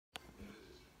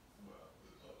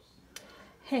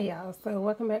Hey y'all, so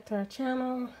welcome back to our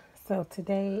channel. So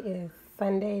today is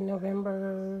Sunday,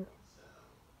 November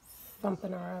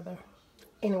something or other.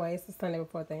 Anyway, it's the Sunday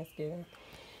before Thanksgiving.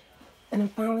 And I'm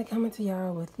finally coming to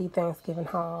y'all with the Thanksgiving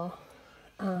haul.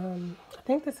 I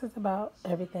think this is about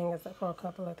everything except for a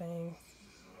couple of things.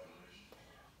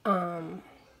 So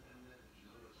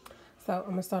I'm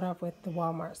gonna start off with the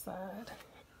Walmart side.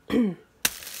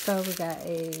 So we got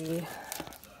a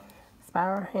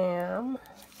spiral ham.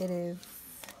 It is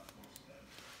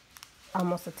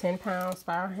almost a 10-pound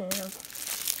spiral ham,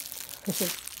 which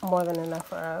is more than enough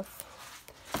for us.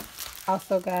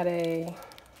 Also got a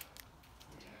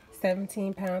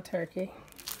 17-pound turkey.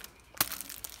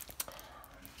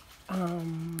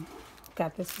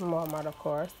 Got this from Walmart, of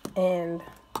course, and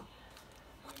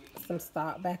some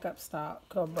stock, backup stock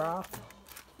of broth,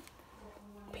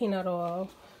 peanut oil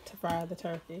to fry the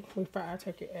turkey. We fry our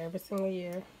turkey every single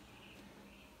year.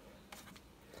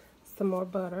 Some more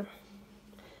butter.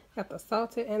 Got the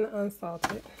salted and the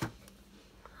unsalted.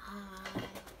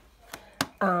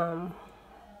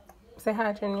 Say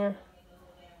hi, Junior.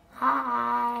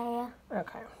 Hi.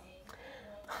 Okay.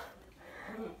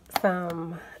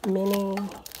 Some mini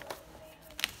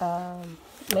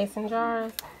mason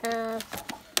jars.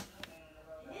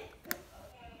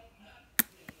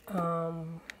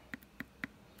 I'm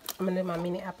gonna do my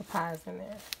mini apple pies in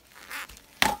there.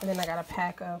 And then I got a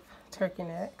pack of turkey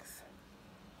necks.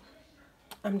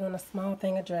 I'm doing a small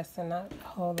thing of dressing, not a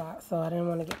whole lot, so I didn't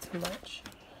want to get too much.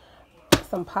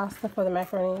 Some pasta for the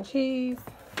macaroni and cheese.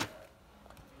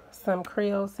 Some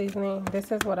Creole seasoning.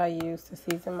 This is what I use to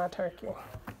season my turkey,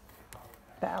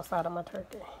 the outside of my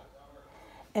turkey.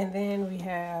 And then we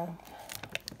have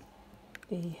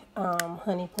the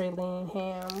honey praline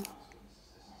ham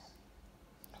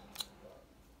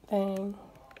thing.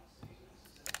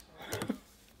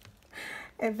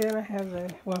 And then I have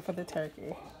the one for the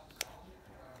turkey.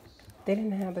 They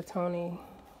didn't have the Tony,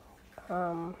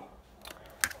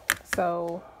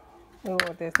 so we went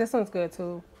with this. This one's good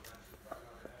too.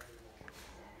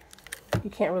 You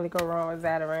can't really go wrong with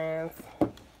Zatarain's.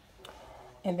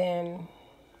 And then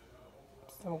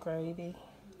some gravy.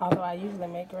 Although I usually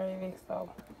make gravy,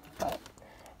 but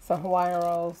some Hawaiian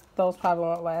rolls. Those probably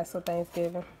won't last till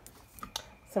Thanksgiving.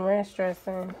 Some ranch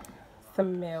dressing,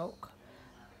 some milk.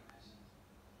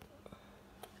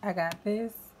 I got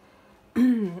this.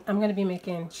 I'm going to be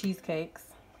making cheesecakes.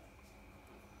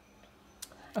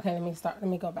 Okay, let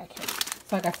me go back here.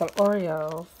 So I got some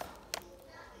Oreos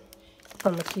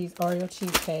from a Oreo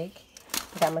cheesecake.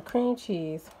 I got my cream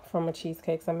cheese from a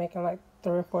cheesecake. So I'm making like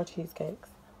 3 or 4 cheesecakes.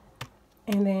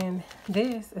 And then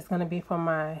this is going to be for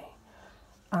my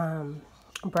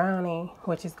brownie,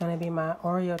 which is going to be my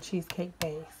Oreo cheesecake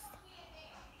base.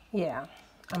 Yeah,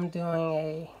 I'm doing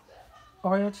a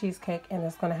Oreo cheesecake and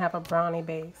it's going to have a brownie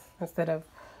base instead of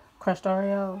crushed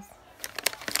Oreos.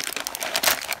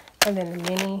 And then the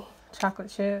mini chocolate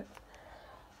chip.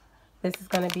 This is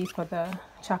going to be for the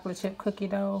chocolate chip cookie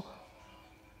dough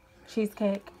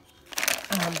cheesecake.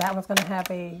 That one's going to have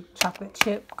a chocolate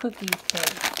chip cookie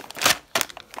base.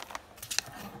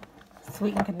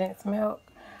 Sweetened condensed milk.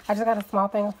 I just got a small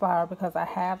thing of flour because I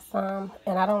have some,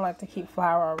 and I don't like to keep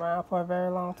flour around for a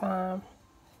very long time.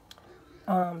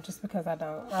 Just because I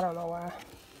don't know why.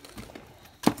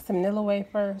 Some Nilla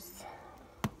wafers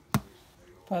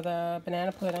for the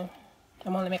banana pudding.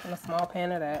 I'm only making a small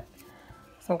pan of that.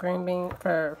 Some green bean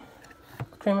for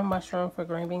cream and mushroom for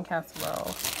green bean casserole.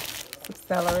 Some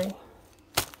celery.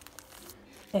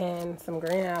 And some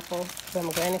green apples. Some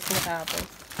Granny Smith apples.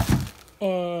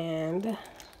 And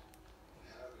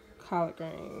collard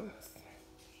greens.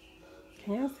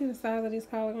 Can y'all see the size of these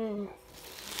collard greens?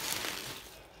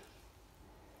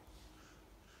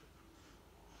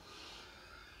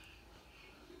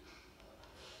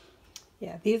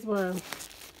 Yeah, these were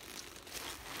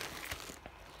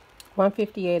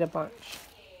 $1.58 a bunch.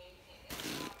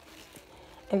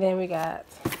 And then we got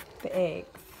the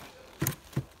eggs.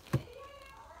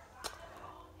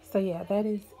 So yeah, that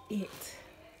is it.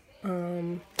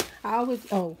 I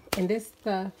always, and this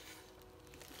stuff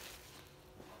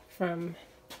from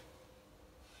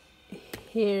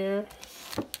here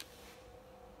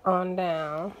on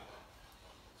down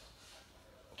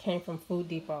came from Food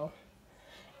Depot.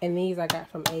 And these I got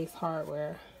from Ace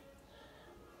Hardware.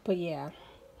 But yeah,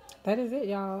 that is it,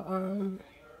 y'all.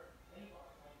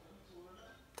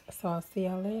 So I'll see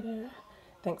y'all later.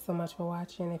 Thanks so much for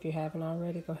watching. If you haven't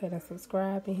already, go ahead and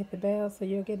subscribe and hit the bell so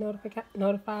you'll get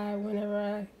notified whenever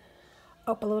I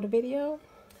upload a video.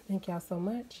 Thank y'all so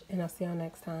much, and I'll see y'all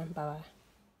next time. Bye-bye.